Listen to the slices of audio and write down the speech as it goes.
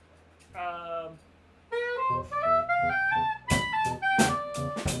Um,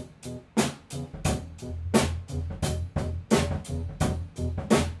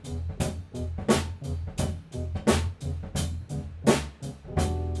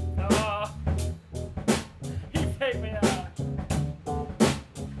 oh, he paid me out.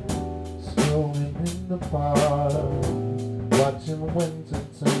 Strolling in the park, watching winter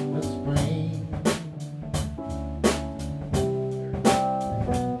turn to spring.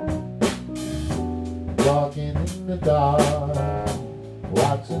 Walking in the dark,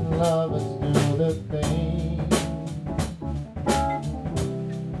 watching lovers do the thing.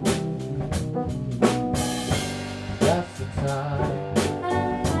 That's the time,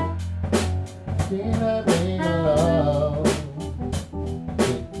 feel like making love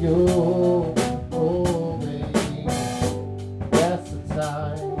with you, oh baby. That's the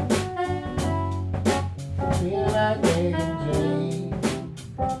time, feel like making dreams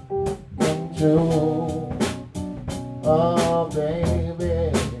come true, oh baby.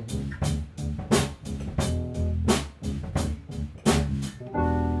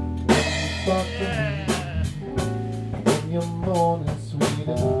 Yeah. When your morning sweet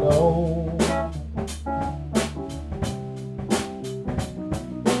and low,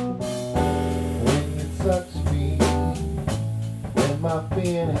 when you touch me, when my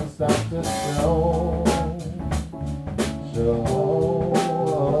feelings start to show,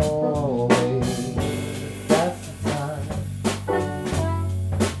 baby, that's the time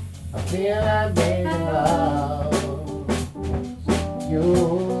I feel like making love to you,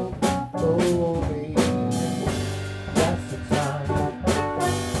 oh baby. That's the time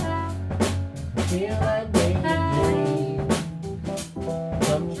I feel like making dreams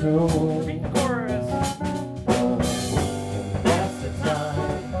come true. Repeat the chorus. That's the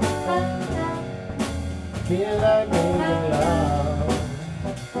time I feel like making love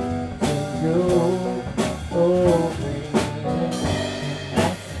to you, oh baby.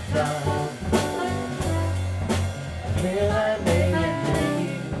 That's the time I feel like making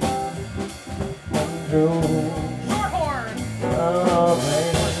dreams come true.